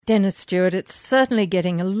Dennis Stewart, it's certainly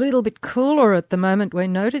getting a little bit cooler at the moment. We're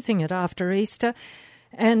noticing it after Easter,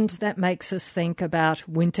 and that makes us think about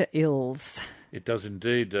winter ills. It does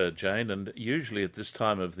indeed, Jane, and usually at this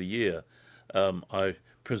time of the year I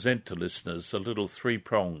present to listeners a little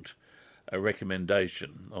three-pronged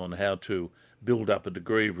recommendation on how to build up a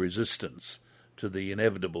degree of resistance to the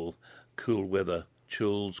inevitable cool weather,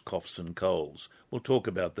 chills, coughs and colds. We'll talk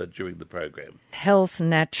about that during the program. Health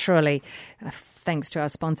naturally. Thanks to our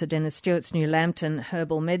sponsor Dennis Stewart's New Lambton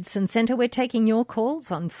Herbal Medicine Centre. We're taking your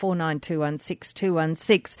calls on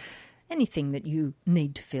 49216216. Anything that you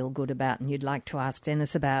need to feel good about and you'd like to ask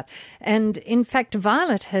Dennis about. And in fact,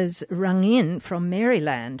 Violet has rung in from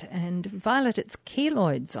Maryland. And Violet, it's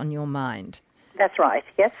keloids on your mind. That's right,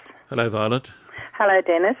 yes. Hello, Violet. Hello,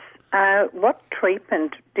 Dennis. What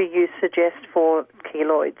treatment do you suggest for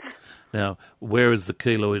keloids? Now, where is the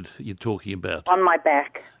keloid you're talking about? On my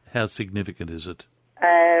back. How significant is it?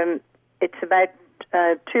 It's about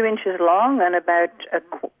 2 inches long and about a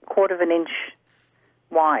quarter of an inch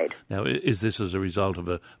wide. Now, is this as a result of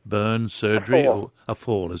a burn, surgery, or a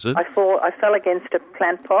fall, is it? I fell against a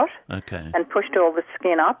plant pot and pushed all the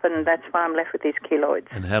skin up, and that's why I'm left with these keloids.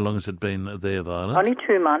 And how long has it been there, Violet? Only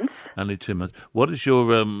 2 months. Only 2 months. What does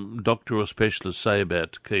your doctor or specialist say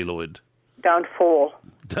about keloid? Don't fall.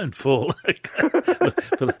 Don't fall.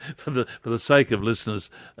 for the sake of listeners,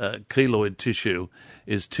 keloid tissue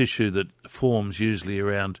is tissue that forms usually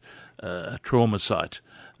around a trauma site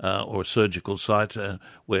or a surgical site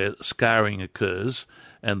where scarring occurs,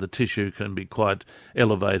 and the tissue can be quite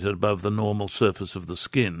elevated above the normal surface of the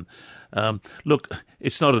skin. Look,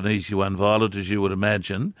 it's not an easy one, Violet, as you would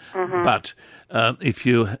imagine, but if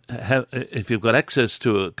you've got access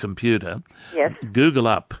to a computer, yes, Google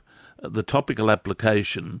up the topical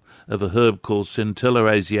application of a herb called Centella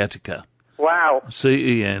asiatica. Wow.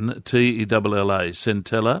 Centella,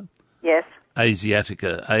 Centella. Yes.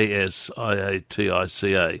 Asiatica,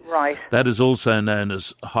 Asiatica. Right. That is also known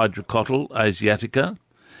as hydrocotyle asiatica,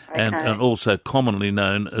 and also commonly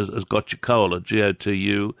known as gotukola,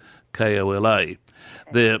 Gotukola.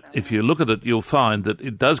 There, if you look at it, you'll find that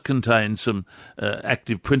it does contain some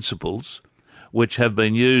active principles which have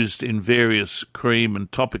been used in various cream and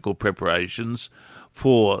topical preparations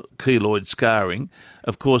for keloid scarring.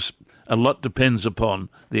 Of course, a lot depends upon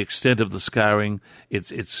the extent of the scarring,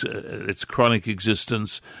 its chronic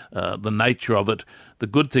existence, the nature of it. The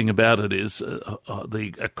good thing about it is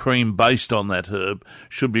a cream based on that herb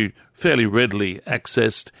should be fairly readily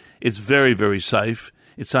accessed. It's very, very safe.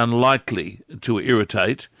 It's unlikely to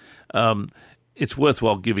irritate. It's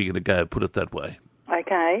worthwhile giving it a go, put it that way.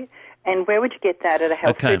 Okay. And where would you get that, at a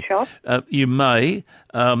health food shop? You may.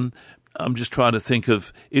 I'm just trying to think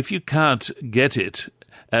of, if you can't get it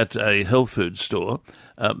at a health food store,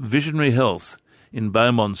 Visionary Health in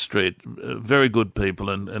Beaumont Street, very good people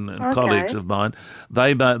and colleagues of mine,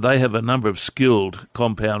 they have a number of skilled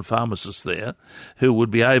compound pharmacists there who would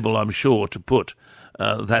be able, I'm sure, to put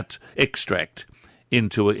that extract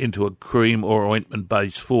into a cream or ointment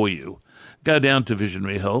base for you. Go down to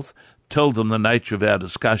Visionary Health, tell them the nature of our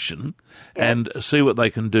discussion, and see what they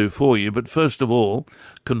can do for you. But first of all,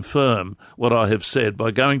 confirm what I have said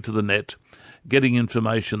by going to the net, getting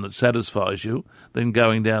information that satisfies you, then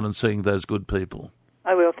going down and seeing those good people.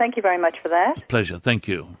 I will. Thank you very much for that. Pleasure. Thank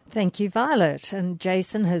you. Thank you, Violet. And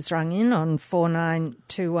Jason has rung in on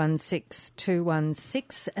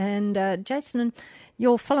 49216216. And Jason,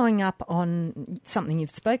 you're following up on something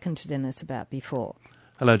you've spoken to Dennis about before.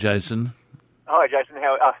 Hello, Jason. Hi, Jason.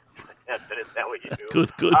 How are you doing?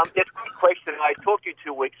 Good. Just a quick question. I talked to you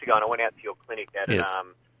 2 weeks ago, and I went out to your clinic at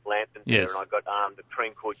Lambton there, and I got the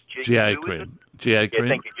cream called GA cream. GA cream? Yeah,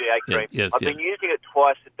 thank you, GA cream. Yes, I've been using it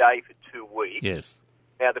twice a day for 2 weeks. Yes.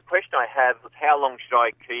 Now, the question I have is, how long should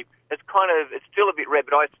I keep? It's still a bit red,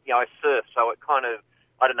 but I surf, so it kind of,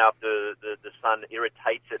 I don't know if the sun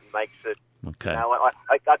irritates it and makes it. Okay.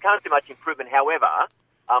 I can't see much improvement. However,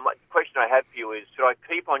 the question I have for you is, should I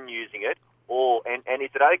keep on using it, and is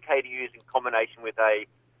it okay to use in combination with a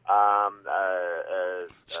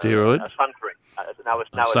steroid? A sun cream. A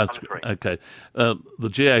sun cream. Okay. The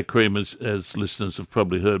GA cream, as listeners have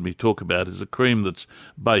probably heard me talk about, is a cream that's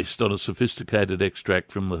based on a sophisticated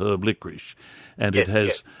extract from the herb licorice. And it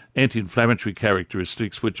has anti-inflammatory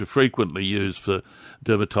characteristics which are frequently used for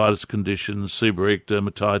dermatitis conditions, seborrheic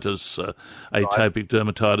dermatitis, atopic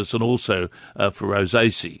dermatitis, and also for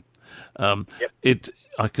rosacea.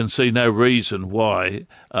 I can see no reason why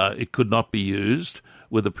it could not be used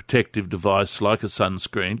with a protective device like a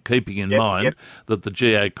sunscreen, keeping in mind that the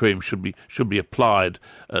GA cream should be applied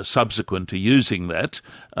subsequent to using that.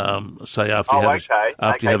 Say after you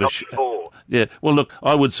have Yeah, well, look,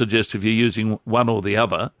 I would suggest if you're using one or the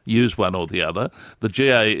other, use one or the other. The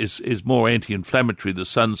GA is more anti-inflammatory. The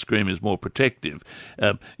sunscreen is more protective.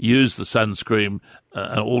 Use the sunscreen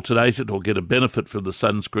and alternate it, or get a benefit from the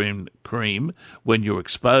sunscreen cream when you're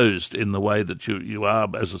exposed in the way that you are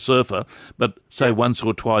as a surfer. But say once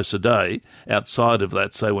or twice a day, outside of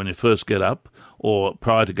that, say when you first get up or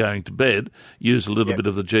prior to going to bed, use a little bit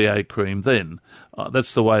of the GA cream then.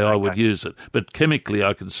 That's the way I would use it. But chemically,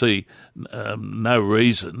 I can see no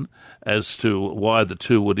reason as to why the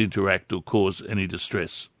two would interact or cause any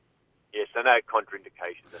distress. Yes, so no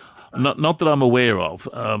contraindications. Not that I'm aware of.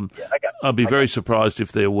 I'd be very surprised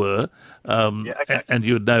if there were, and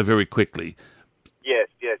you would know very quickly. Yes.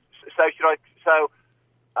 So should I? So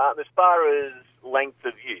as far as length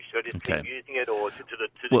of use, should I just keep using it, or till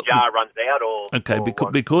the jar runs out, or? Okay,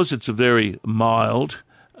 because it's a very mild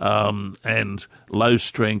and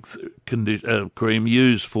low-strength cream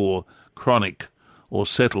used for chronic or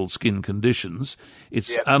settled skin conditions,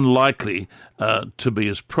 it's unlikely to be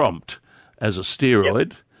as prompt as a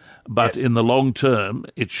steroid, but in the long term,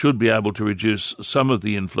 it should be able to reduce some of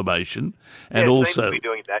the inflammation and also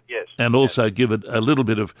doing that, and also give it a little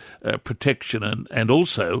bit of protection and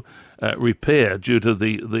also repair due to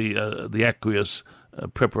the aqueous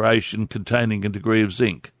preparation containing a degree of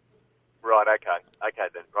zinc. Right, okay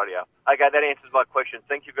then, rightio. Okay, that answers my question.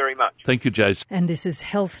 Thank you very much. Thank you, Jason. And this is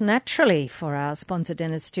Health Naturally for our sponsor,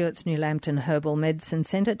 Dennis Stewart's New Lambton Herbal Medicine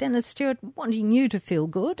Centre. Dennis Stewart wanting you to feel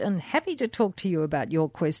good and happy to talk to you about your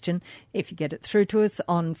question if you get it through to us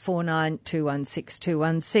on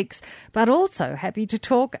 49216216, but also happy to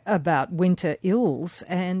talk about winter ills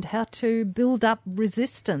and how to build up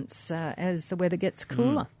resistance as the weather gets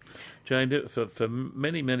cooler. Jane, for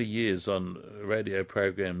many, many years on radio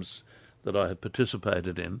programs that I have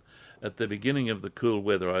participated in, at the beginning of the cool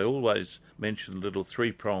weather, I always mention a little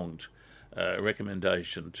three-pronged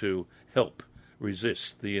recommendation to help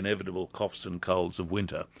resist the inevitable coughs and colds of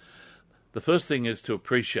winter. The first thing is to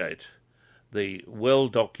appreciate the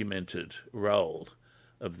well-documented role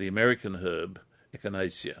of the American herb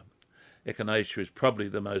Echinacea. Echinacea is probably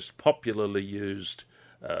the most popularly used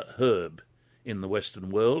herb in the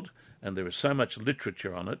Western world, and there is so much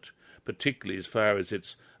literature on it, particularly as far as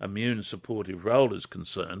its immune-supportive role is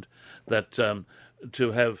concerned, that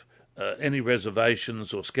to have any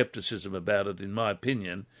reservations or scepticism about it, in my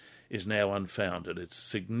opinion, is now unfounded. It's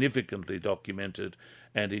significantly documented,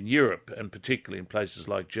 and in Europe, and particularly in places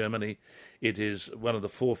like Germany, it is one of the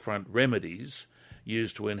forefront remedies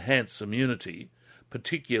used to enhance immunity,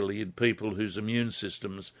 particularly in people whose immune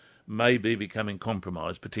systems may be becoming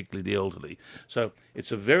compromised, particularly the elderly. So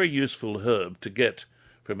it's a very useful herb to get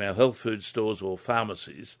from our health food stores or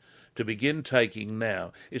pharmacies to begin taking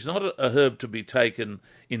now. It's not a herb to be taken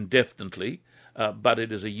indefinitely, but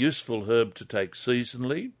it is a useful herb to take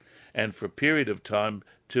seasonally and for a period of time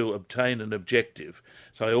to obtain an objective.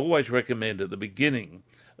 So I always recommend at the beginning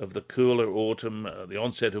of the cooler autumn, the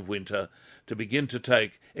onset of winter, to begin to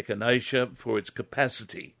take Echinacea for its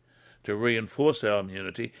capacity to reinforce our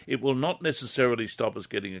immunity. It will not necessarily stop us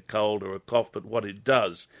getting a cold or a cough, but what it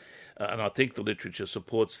does, and I think the literature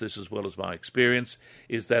supports this as well as my experience,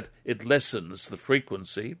 is that it lessens the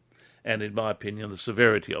frequency and, in my opinion, the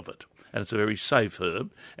severity of it. And it's a very safe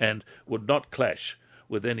herb and would not clash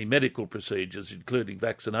with any medical procedures, including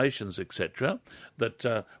vaccinations, etc.,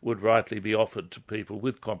 that would rightly be offered to people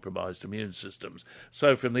with compromised immune systems.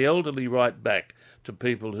 So from the elderly right back to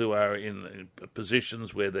people who are in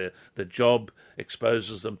positions where their job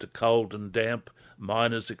exposes them to cold and damp,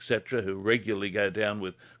 miners, etc., who regularly go down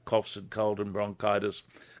with coughs and cold and bronchitis,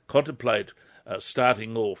 contemplate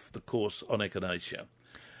starting off the course on Echinacea.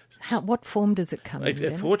 What form does it come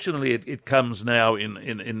in? Fortunately, it comes now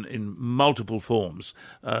in multiple forms,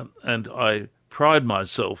 and I pride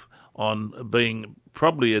myself on being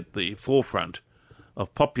probably at the forefront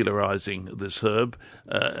of popularising this herb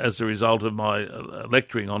as a result of my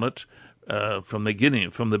lecturing on it from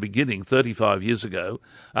the beginning 35 years ago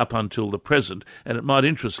up until the present. And it might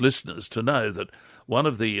interest listeners to know that one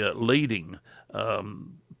of the leading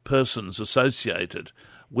persons associated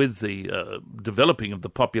with the developing of the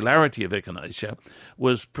popularity of Echinacea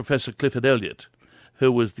was Professor Clifford Elliott, who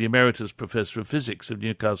was the Emeritus Professor of Physics at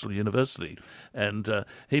Newcastle University. And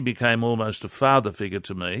he became almost a father figure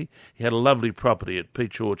to me. He had a lovely property at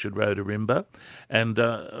Peach Orchard Road, Ourimbah, and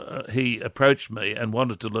he approached me and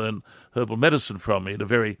wanted to learn herbal medicine from me at a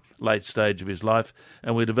very late stage of his life,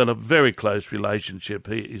 and we developed a very close relationship.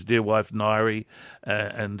 His dear wife, Nairi,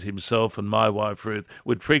 and himself and my wife, Ruth,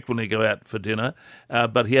 would frequently go out for dinner,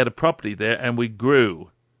 but he had a property there, and we grew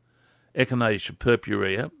Echinacea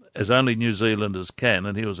purpurea as only New Zealanders can,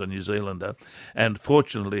 and he was a New Zealander. And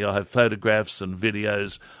fortunately, I have photographs and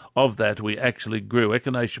videos of that. We actually grew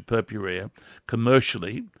Echinacea purpurea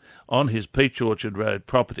commercially on his Peach Orchard Road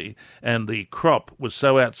property, and the crop was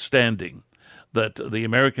so outstanding that the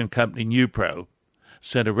American company Nupro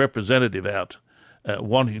sent a representative out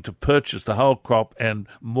wanting to purchase the whole crop and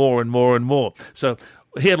more and more and more. So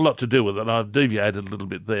he had a lot to do with it. I've deviated a little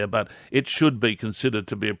bit there, but it should be considered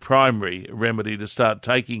to be a primary remedy to start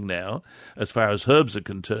taking now, as far as herbs are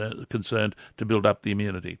concerned, to build up the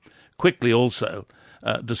immunity. Quickly also,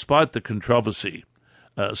 despite the controversy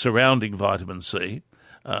surrounding vitamin C,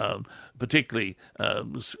 particularly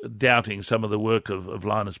doubting some of the work of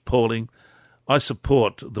Linus Pauling, I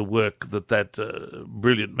support the work that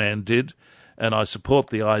brilliant man did, and I support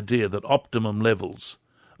the idea that optimum levels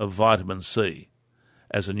of vitamin C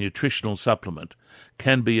as a nutritional supplement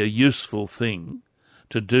can be a useful thing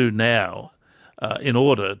to do now in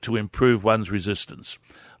order to improve one's resistance.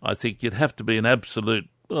 I think you'd have to be an absolute,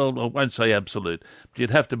 well, I won't say absolute, but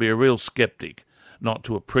you'd have to be a real skeptic not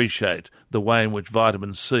to appreciate the way in which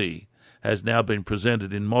vitamin C has now been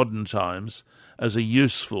presented in modern times as a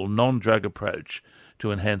useful non-drug approach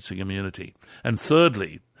to enhancing immunity. And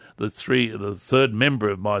thirdly, the third member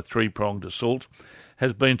of my three-pronged assault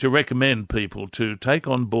has been to recommend people to take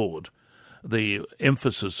on board the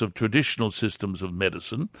emphasis of traditional systems of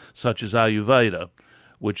medicine, such as Ayurveda,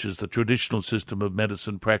 which is the traditional system of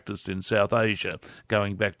medicine practiced in South Asia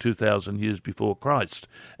going back 2,000 years before Christ,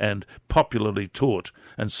 and popularly taught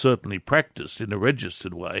and certainly practiced in a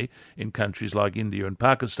registered way in countries like India and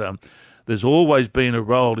Pakistan. There's always been a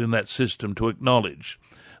role in that system to acknowledge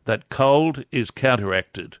that cold is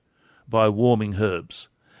counteracted by warming herbs.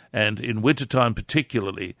 And in wintertime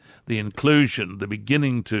particularly, the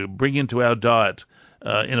beginning to bring into our diet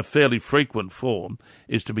in a fairly frequent form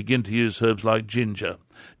is to begin to use herbs like ginger.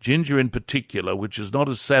 Ginger in particular, which is not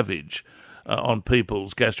as savage on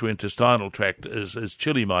people's gastrointestinal tract as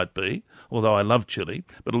chili might be, although I love chili,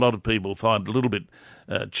 but a lot of people find it a little bit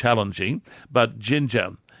challenging. But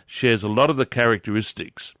ginger shares a lot of the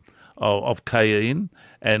characteristics of cayenne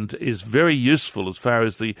and is very useful as far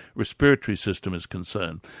as the respiratory system is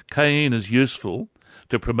concerned. Cayenne is useful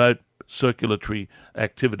to promote circulatory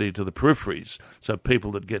activity to the peripheries, so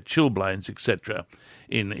people that get chilblains, etc.,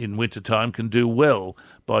 in wintertime can do well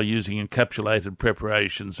by using encapsulated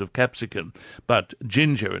preparations of capsicum. But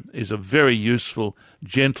ginger is a very useful,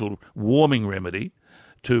 gentle, warming remedy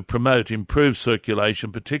to promote improved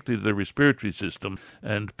circulation, particularly to the respiratory system,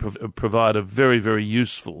 and provide a very, very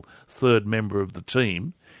useful third member of the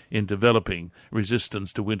team in developing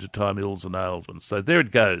resistance to wintertime ills and ailments. So there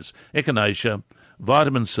it goes. Echinacea,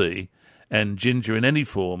 vitamin C, and ginger in any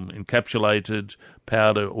form, encapsulated,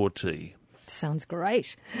 powder or tea. Sounds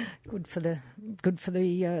great. Good for the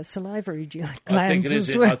salivary glands I think it is.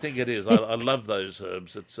 as well. I think it is. I love those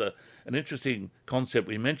herbs. It's an interesting concept.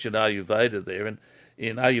 We mentioned Ayurveda there, and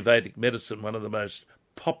in Ayurvedic medicine, one of the most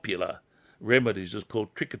popular remedies is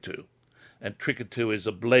called Trikatu. And Trikatu is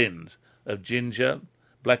a blend of ginger,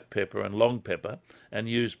 black pepper and long pepper, and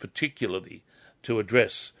used particularly to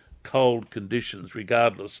address cold conditions,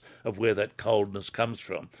 regardless of where that coldness comes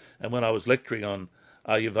from. And when I was lecturing on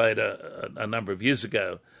Ayurveda a number of years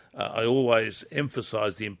ago, I always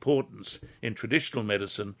emphasised the importance in traditional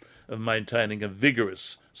medicine of maintaining a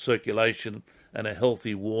vigorous circulation and a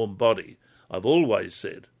healthy, warm body. I've always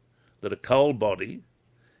said that a cold body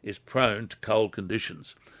is prone to cold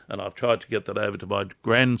conditions, and I've tried to get that over to my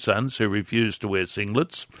grandsons who refuse to wear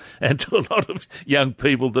singlets, and to a lot of young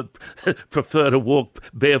people that prefer to walk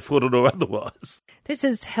barefooted or otherwise. This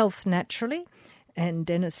is Health Naturally, and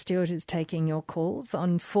Dennis Stewart is taking your calls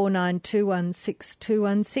on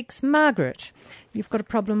 49216216. Margaret, you've got a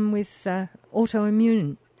problem with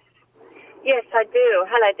autoimmune. Yes, I do.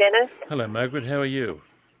 Hello, Dennis. Hello, Margaret. How are you?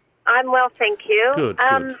 I'm well, thank you. Good.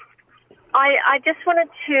 I just wanted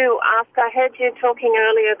to ask, I heard you talking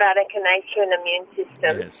earlier about echinacea and immune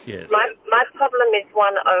system. Yes. My problem is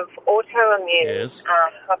one of autoimmune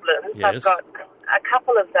problems. Yes. I've got a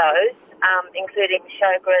couple of those, including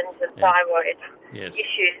Sjogren's and thyroid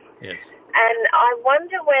issues. Yes. And I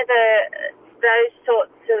wonder whether those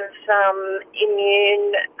sorts of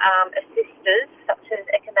immune assisters, such as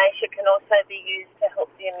echinacea, can also be used to help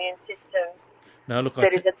the immune system. No, look,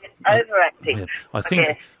 that is a bit overactive.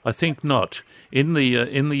 I think not. In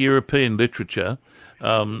the European literature,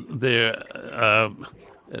 there are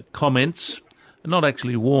comments, not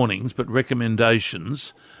actually warnings, but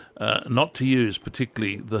recommendations not to use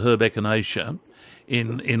particularly the herb echinacea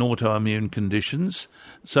in autoimmune conditions.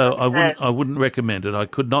 So I wouldn't recommend it. I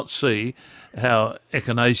could not see how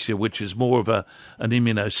echinacea, which is more of an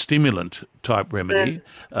immunostimulant type remedy,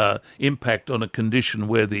 impact on a condition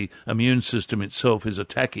where the immune system itself is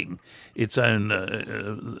attacking its own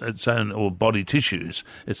or body tissues.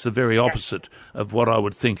 It's the very opposite of what I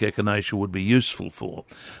would think echinacea would be useful for.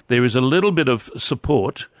 There is a little bit of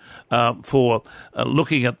support for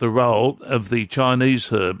looking at the role of the Chinese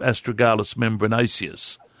herb Astragalus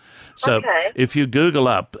membranaceus. So if you Google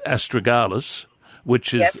up Astragalus,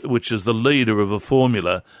 which is the leader of a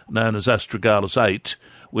formula known as Astragalus 8,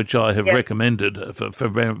 which I have recommended for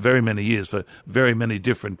very many years for very many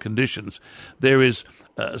different conditions, there is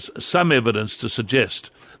some evidence to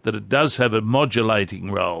suggest that it does have a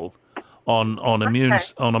modulating role on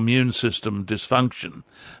immune system dysfunction.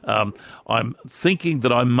 I'm thinking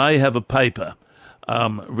that I may have a paper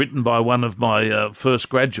written by one of my first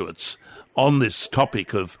graduates on this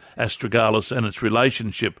topic of astragalus and its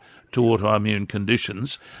relationship to autoimmune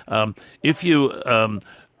conditions. If you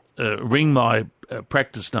ring my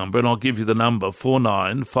practice number, and I'll give you the number,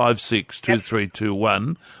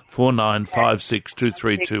 49562321,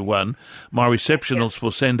 49562321, my receptionist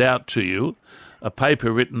will send out to you a paper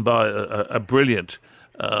written by a brilliant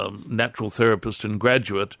natural therapist and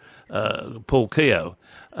graduate, Paul Keogh,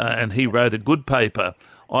 and he wrote a good paper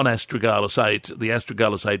on Astragalus 8, the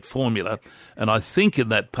Astragalus 8 formula, and I think in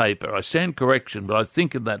that paper, I stand correction, but I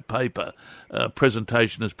think in that paper,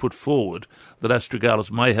 presentation is put forward that Astragalus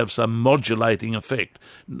may have some modulating effect,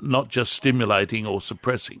 not just stimulating or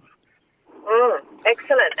suppressing.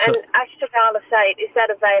 Excellent. And Astragalus 8, is that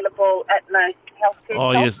available at most health food shops?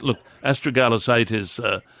 Oh, yes. Look, Astragalus 8 is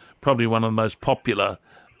probably one of the most popular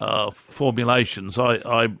formulations.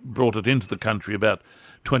 I brought it into the country about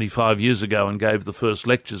 25 years ago and gave the first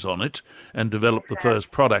lectures on it and developed the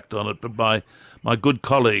first product on it. But my good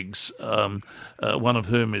colleagues, one of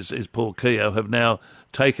whom is Paul Keogh, have now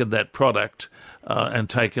taken that product and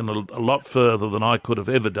taken a lot further than I could have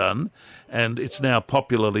ever done, and it's now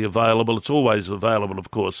popularly available. It's always available,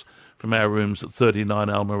 of course, from our rooms at 39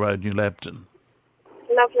 Alma Road, New Lambton.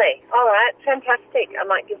 Lovely. All right. Fantastic. I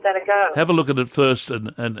might give that a go. Have a look at it first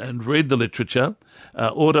and read the literature.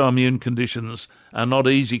 Autoimmune conditions are not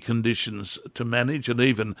easy conditions to manage, and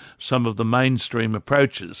even some of the mainstream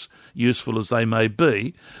approaches, useful as they may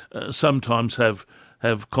be, sometimes have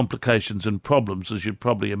complications and problems, as you'd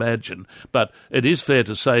probably imagine. But it is fair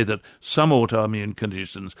to say that some autoimmune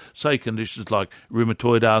conditions, say conditions like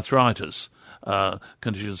rheumatoid arthritis,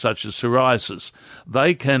 conditions such as psoriasis,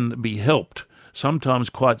 they can be helped sometimes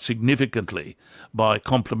quite significantly by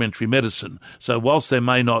complementary medicine. So whilst there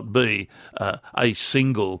may not be a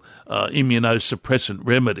single immunosuppressant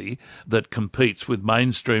remedy that competes with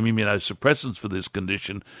mainstream immunosuppressants for this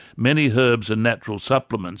condition, many herbs and natural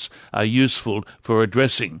supplements are useful for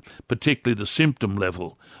addressing particularly the symptom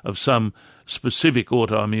level of some specific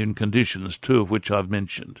autoimmune conditions, two of which I've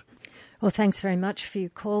mentioned. Well, thanks very much for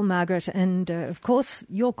your call, Margaret. And, of course,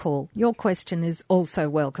 your call, your question is also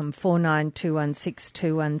welcome,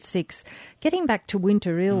 49216216. Getting back to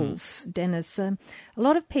winter ills, Dennis, a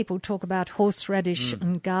lot of people talk about horseradish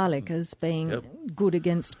and garlic as being good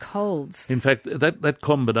against colds. In fact, that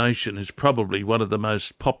combination is probably one of the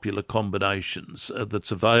most popular combinations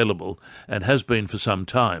that's available and has been for some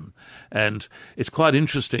time. And it's quite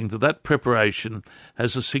interesting that preparation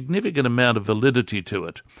has a significant amount of validity to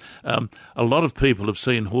it. A lot of people have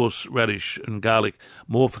seen horseradish and garlic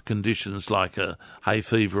more for conditions like hay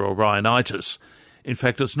fever or rhinitis. In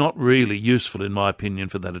fact, it's not really useful, in my opinion,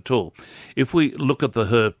 for that at all. If we look at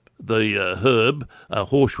the herb,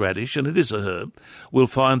 horseradish, and it is a herb, we'll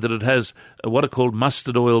find that it has what are called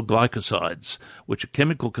mustard oil glycosides, which are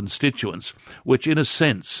chemical constituents, which in a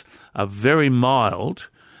sense are very mild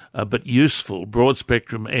but useful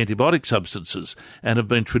broad-spectrum antibiotic substances and have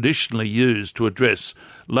been traditionally used to address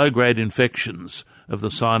low-grade infections of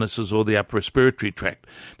the sinuses or the upper respiratory tract.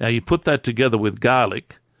 Now, you put that together with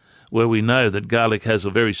garlic, where we know that garlic has a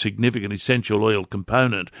very significant essential oil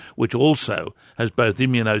component, which also has both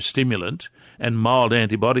immunostimulant and mild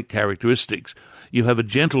antibiotic characteristics. You have a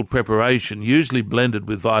gentle preparation, usually blended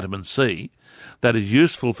with vitamin C, that is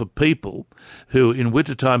useful for people who, in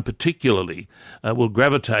wintertime particularly, will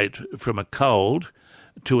gravitate from a cold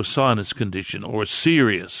to a sinus condition or a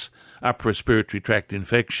serious upper respiratory tract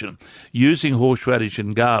infection. Using horseradish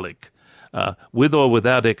and garlic, with or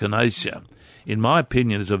without echinacea, in my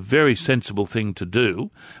opinion, is a very sensible thing to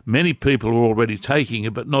do. Many people are already taking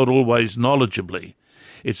it, but not always knowledgeably.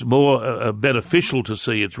 It's more beneficial to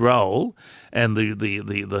see its role and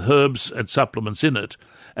the herbs and supplements in it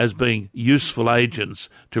as being useful agents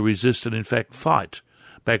to resist and, in fact, fight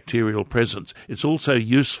bacterial presence. It's also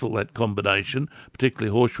useful, that combination,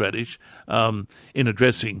 particularly horseradish, in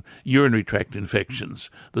addressing urinary tract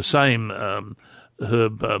infections. The same herb,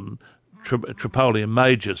 Tripolium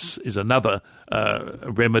majus, is another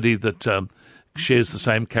remedy that shares the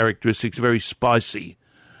same characteristics, very spicy,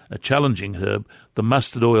 a challenging herb. The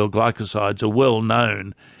mustard oil glycosides are well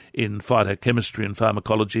known in phytochemistry and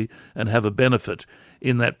pharmacology and have a benefit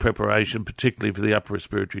in that preparation, particularly for the upper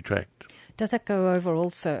respiratory tract. Does that go over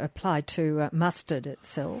also apply to mustard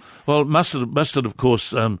itself? Well, mustard, of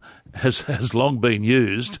course, has long been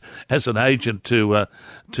used as an agent to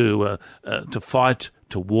fight,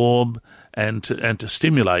 to warm, and to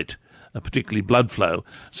stimulate, particularly blood flow.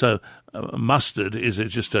 So mustard is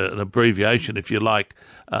just an abbreviation, if you like,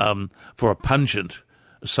 for a pungent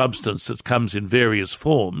substance that comes in various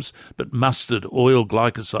forms, but mustard oil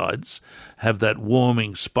glycosides have that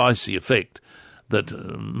warming, spicy effect that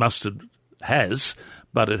mustard has,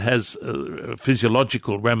 but it has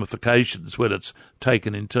physiological ramifications when it's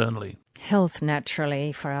taken internally. Health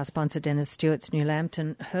Naturally for our sponsor Dennis Stewart's New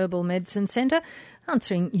Lambton Herbal Medicine Centre,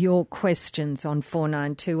 answering your questions on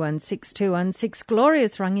 49216216.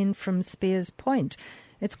 Gloria's rung in from Spears Point.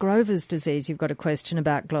 It's Grover's disease you've got a question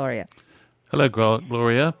about, Gloria. Hello,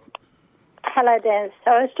 Gloria. Hello, Dennis.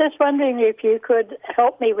 I was just wondering if you could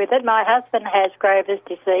help me with it. My husband has Grover's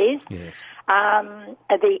disease. Yes.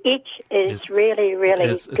 The itch is really,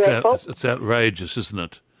 really dreadful. It's outrageous, isn't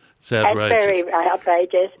it? It's outrageous. It's very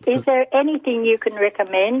outrageous. Is there anything you can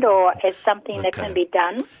recommend, or is something that can be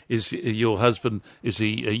done? Is your husband, is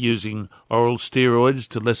he using oral steroids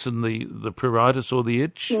to lessen the pruritus or the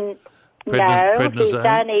itch? No,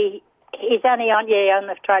 prednisone? he's only on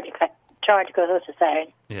the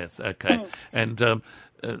triticlozone. Yes, okay. And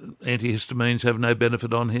antihistamines have no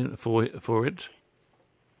benefit on him for it?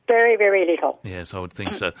 Very, very little. Yes, I would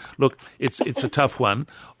think so. Look, it's a tough one.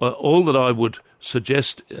 All that I would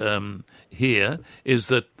suggest here is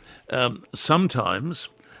that sometimes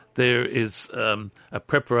there is a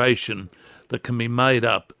preparation that can be made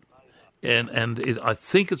up, and I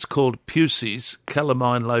think it's called Pusey's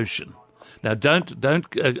calamine lotion. Now, don't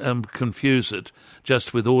confuse it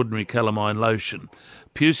just with ordinary calamine lotion.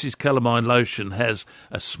 Pusey's calamine lotion has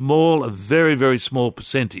a very, very small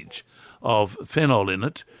percentage of phenol in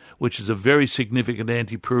it, which is a very significant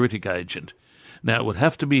antipruritic agent. Now, it would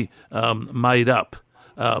have to be made up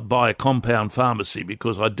by a compound pharmacy,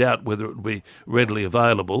 because I doubt whether it would be readily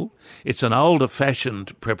available. It's an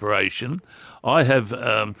older-fashioned preparation. I have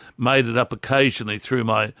made it up occasionally through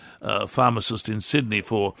my pharmacist in Sydney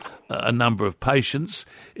for a number of patients.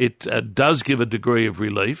 It does give a degree of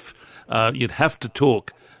relief. You'd have to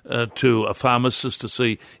talk to a pharmacist to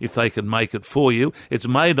see if they can make it for you. It's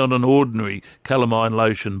made on an ordinary calamine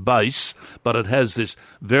lotion base, but it has this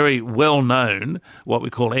very well-known, what we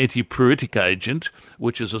call antipruritic agent,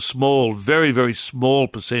 which is a small, very, very small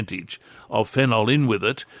percentage of phenol in with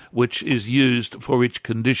it, which is used for itch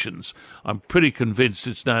conditions. I'm pretty convinced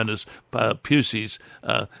it's known as Pusey's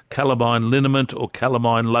calamine liniment or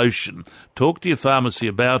calamine lotion. Talk to your pharmacy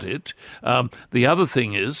about it. The other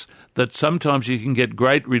thing is that sometimes you can get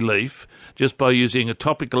great relief just by using a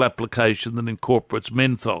topical application that incorporates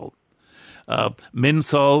menthol.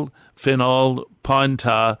 Menthol, phenol, pine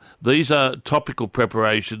tar, these are topical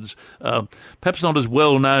preparations, perhaps not as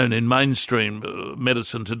well known in mainstream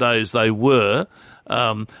medicine today as they were,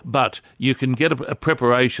 but you can get a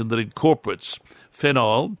preparation that incorporates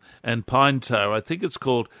phenol and pine tar. I think it's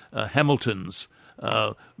called Hamilton's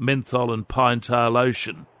menthol and pine tar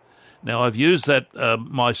lotion. Now, I've used that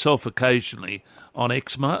myself occasionally on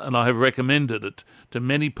eczema, and I have recommended it to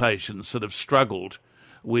many patients that have struggled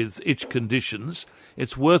with itch conditions.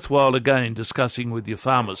 It's worthwhile, again, discussing with your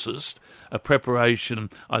pharmacist a preparation.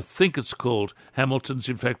 I think it's called Hamilton's.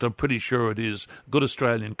 In fact, I'm pretty sure it is. Good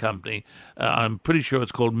Australian company. I'm pretty sure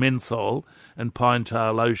it's called menthol and pine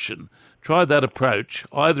tar lotion. Try that approach,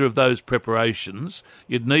 either of those preparations.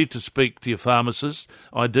 You'd need to speak to your pharmacist,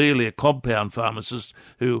 ideally a compound pharmacist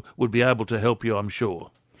who would be able to help you, I'm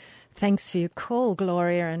sure. Thanks for your call,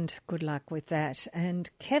 Gloria, and good luck with that. And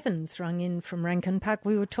Kevin's rung in from Rankin Park.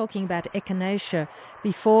 We were talking about echinacea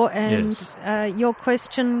before, and yes. Your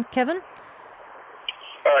question, Kevin?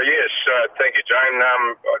 Yes, thank you, Jane.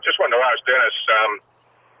 I just wanted to ask Dennis,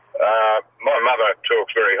 my mother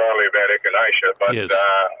talks very highly about echinacea, but yes.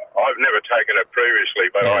 I've never taken it previously,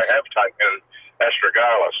 but yes. I have taken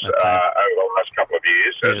astragalus over the last couple of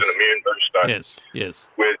years as an immune booster. Yes.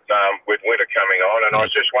 With winter coming on, and I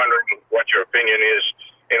was just wondering what your opinion is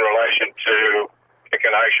in relation to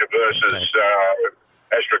echinacea versus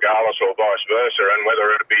astragalus or vice versa, and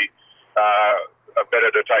whether it would be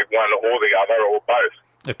better to take one or the other or both.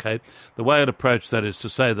 Okay. The way I'd approach that is to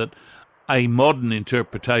say that a modern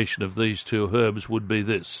interpretation of these two herbs would be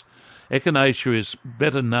this. Echinacea is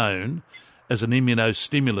better known as an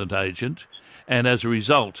immunostimulant agent, and as a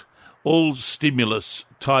result, all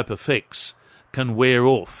stimulus-type effects can wear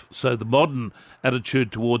off. So the modern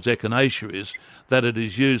attitude towards Echinacea is that it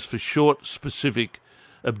is used for short, specific,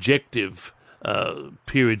 objective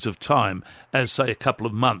periods of time, as, say, a couple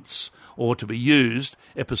of months, or to be used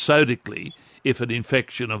episodically if an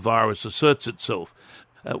infection of virus asserts itself.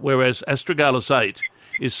 Whereas Astragalus 8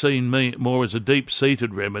 is seen more as a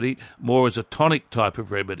deep-seated remedy, more as a tonic type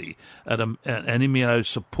of remedy, an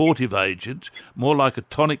immunosupportive agent, more like a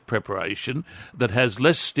tonic preparation that has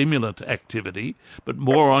less stimulant activity, but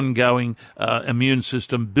more ongoing immune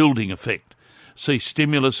system building effect. See,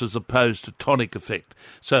 stimulus as opposed to tonic effect.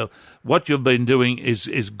 So what you've been doing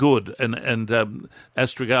is good, and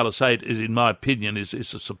Astragalus 8 is, in my opinion, is a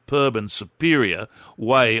superb and superior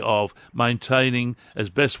way of maintaining, as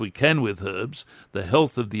best we can with herbs, the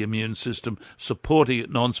health of the immune system, supporting it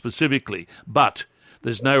non-specifically. But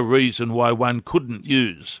there's no reason why one couldn't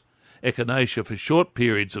use Echinacea for short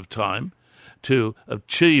periods of time to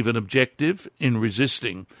achieve an objective in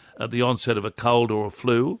resisting the onset of a cold or a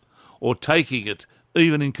flu, or taking it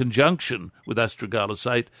even in conjunction with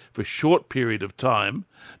Astragalus 8 for a short period of time,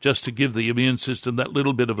 just to give the immune system that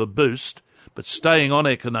little bit of a boost. But staying on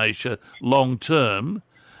Echinacea long term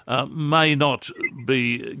may not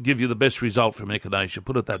give you the best result from Echinacea,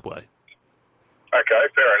 put it that way. Okay,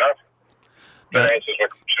 fair enough. That answers my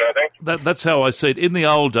question, I think. That's how I see it. In the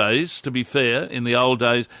old days, to be fair,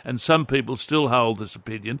 and some people still hold this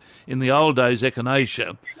opinion, in the old days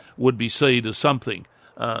Echinacea would be seen as something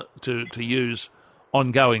to use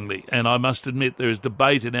ongoingly, and I must admit there is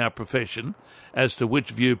debate in our profession as to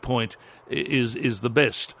which viewpoint is the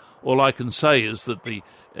best. All I can say is that the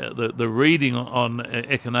reading on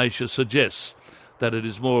Echinacea suggests that it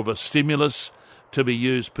is more of a stimulus to be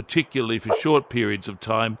used particularly for short periods of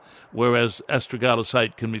time, whereas Astragalus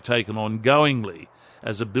 8 can be taken ongoingly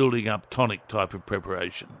as a building up tonic type of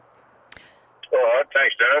preparation. All right,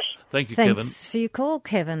 thanks, Dennis. Thank you, Kevin. Thanks for your call,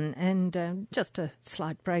 Kevin. And just a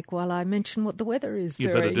slight break while I mention what the weather is You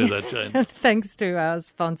doing. better do that, Jane. Thanks to our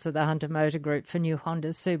sponsor, the Hunter Motor Group, for new Honda,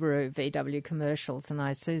 Subaru, VW commercials and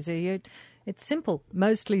Isuzu. It's simple,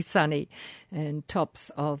 mostly sunny, and tops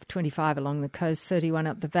of 25 along the coast, 31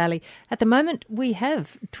 up the valley. At the moment, we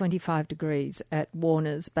have 25 degrees at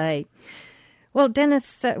Warners Bay. Well,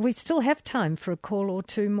 Dennis, we still have time for a call or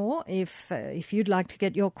two more. If you'd like to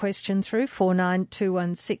get your question through,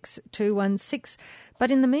 49216216.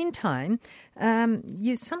 But in the meantime,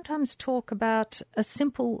 you sometimes talk about a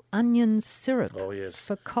simple onion syrup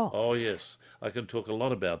for cough. Oh, yes. I can talk a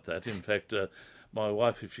lot about that. In fact, my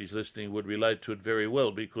wife, if she's listening, would relate to it very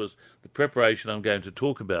well, because the preparation I'm going to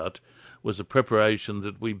talk about was a preparation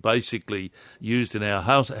that we basically used in our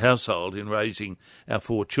household in raising our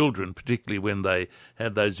 4 children, particularly when they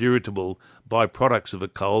had those irritable byproducts of a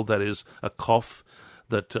cold, that is, a cough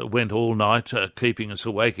that went all night, keeping us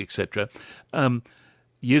awake, etc.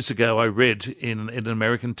 Years ago, I read in an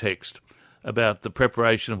American text about the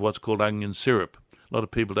preparation of what's called onion syrup. A lot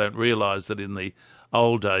of people don't realise that in the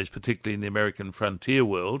old days, particularly in the American frontier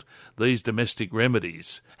world, these domestic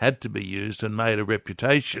remedies had to be used and made a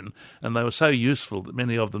reputation, and they were so useful that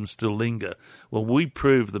many of them still linger. Well, we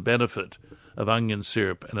prove the benefit of onion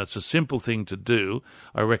syrup, and it's a simple thing to do.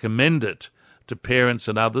 I recommend it to parents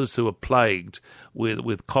and others who are plagued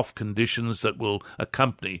with cough conditions that will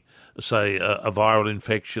accompany, say, a viral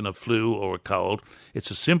infection, a flu or a cold. It's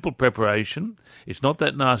a simple preparation. It's not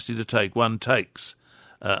that nasty to take. One takes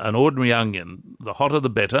an ordinary onion, the hotter the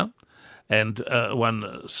better, and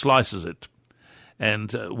one slices it.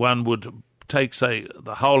 And one would take, say,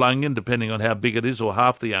 the whole onion, depending on how big it is, or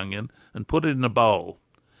half the onion, and put it in a bowl.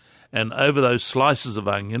 And over those slices of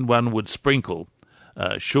onion, one would sprinkle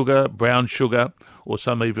sugar, brown sugar, or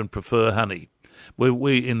some even prefer honey.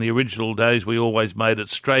 We in the original days, we always made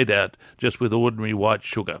it straight out, just with ordinary white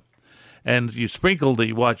sugar. And you sprinkle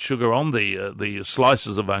the white sugar on the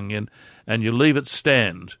slices of onion, and you leave it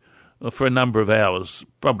stand for a number of hours,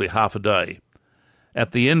 probably half a day.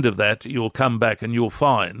 At the end of that, you'll come back and you'll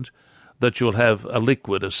find that you'll have a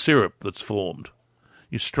liquid, a syrup that's formed.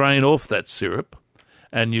 You strain off that syrup,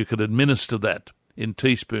 and you can administer that in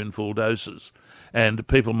teaspoonful doses. And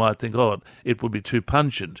people might think, it would be too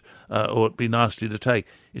pungent, or it'd be nasty to take.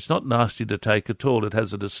 It's not nasty to take at all. It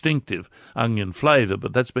has a distinctive onion flavour,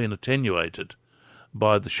 but that's been attenuated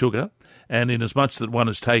by the sugar. And in as much that one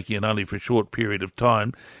is taking it only for a short period of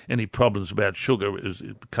time, any problems about sugar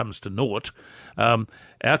it comes to naught.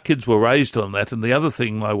 Our kids were raised on that. And the other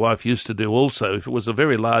thing my wife used to do also, if it was a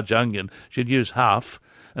very large onion, she'd use half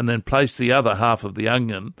and then place the other half of the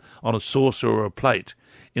onion on a saucer or a plate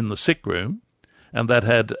in the sick room, and that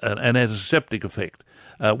had an antiseptic effect,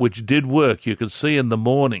 which did work. You could see in the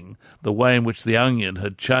morning the way in which the onion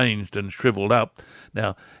had changed and shriveled up.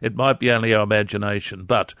 Now, it might be only our imagination,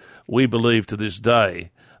 but we believe to this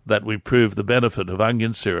day that we prove the benefit of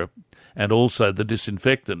onion syrup and also the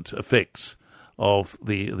disinfectant effects of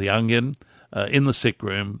the onion in the sick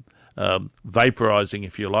room, vaporising,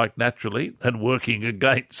 if you like, naturally, and working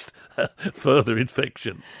against further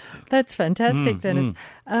infection. That's fantastic, Dennis.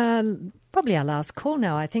 Probably our last call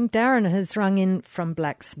now, I think. Darren has rung in from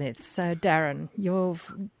Blacksmith. So, Darren, you've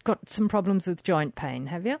got some problems with joint pain,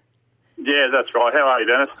 have you? Yeah, that's right. How are you,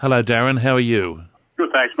 Dennis? Hello, Darren. How are you?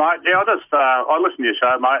 Good, thanks, mate. Yeah, I listen to your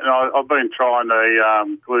show, mate, and I've been trying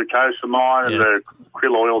the glucosamine and the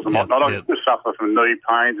krill oils and whatnot. I just suffer from knee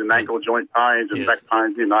pains and ankle joint pains and back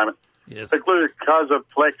pains, you name it. Yes. The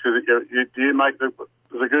glucosaplex, do you make the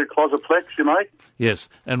glucosaplex you make? Yes,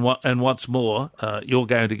 and what's more, you're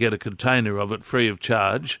going to get a container of it free of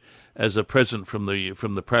charge as a present from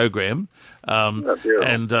the program. And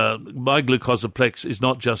my glucosaplex is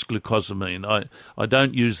not just glucosamine. I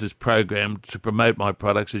don't use this program to promote my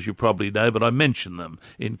products, as you probably know, but I mention them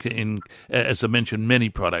as I mention many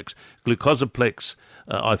products. Glucosaplex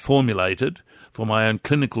I formulated for my own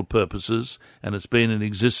clinical purposes, and it's been in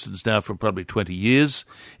existence now for probably 20 years.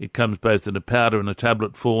 It comes both in a powder and a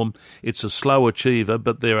tablet form. It's a slow achiever,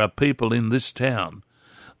 but there are people in this town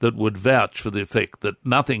that would vouch for the effect that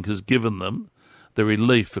nothing has given them the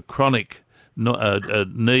relief for chronic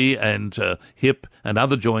knee and hip and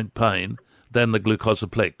other joint pain than the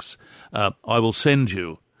glucosaplex. I will send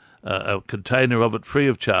you a container of it free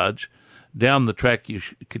of charge. Down the track, you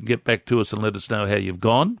can get back to us and let us know how you've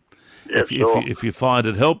gone. Yeah, if you find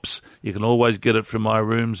it helps, you can always get it from my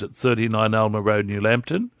rooms at 39 Alma Road, New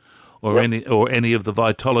Lambton, or any of the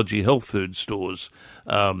Vitology health food stores,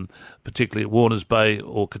 particularly at Warners Bay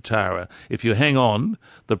or Katara. If you hang on,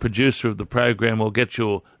 the producer of the program will get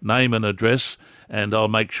your name and address, and I'll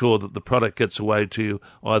make sure that the product gets away to you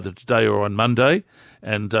either today or on Monday,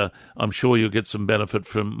 and I'm sure you'll get some benefit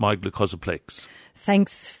from my glucosaplex.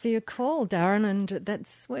 Thanks for your call, Darren, and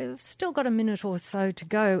we've still got a minute or so to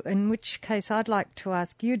go, in which case I'd like to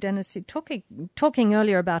ask you, Dennis, talking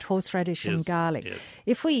earlier about horseradish and garlic. Yes.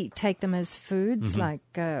 If we take them as foods, like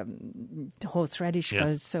horseradish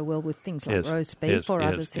goes so well with things like roast beef or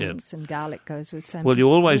other things, and garlic goes with so many. Well, you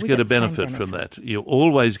always get a benefit from that. You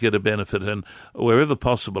always get a benefit, and wherever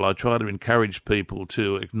possible, I try to encourage people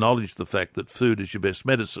to acknowledge the fact that food is your best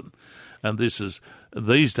medicine, and this is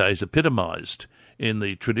these days epitomised in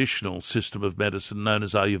the traditional system of medicine known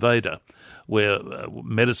as Ayurveda, where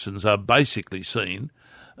medicines are basically seen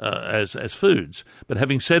as foods. But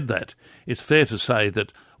having said that, it's fair to say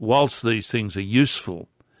that whilst these things are useful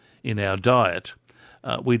in our diet,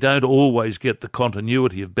 we don't always get the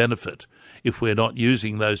continuity of benefit if we're not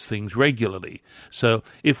using those things regularly. So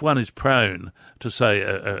if one is prone to, say,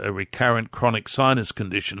 a recurrent chronic sinus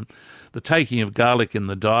condition, the taking of garlic in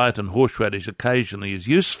the diet and horseradish occasionally is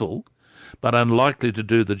useful, but unlikely to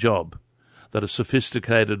do the job that a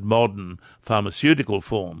sophisticated modern pharmaceutical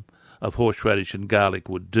form of horseradish and garlic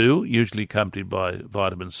would do, usually accompanied by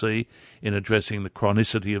vitamin C, in addressing the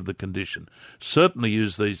chronicity of the condition. Certainly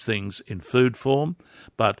use these things in food form,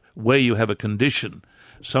 but where you have a condition,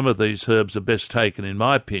 some of these herbs are best taken, in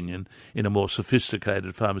my opinion, in a more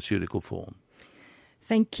sophisticated pharmaceutical form.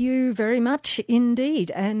 Thank you very much indeed,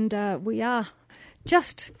 and we are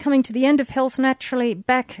just coming to the end of Health Naturally,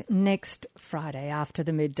 back next Friday after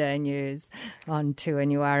the midday news on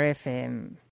 2NURFM.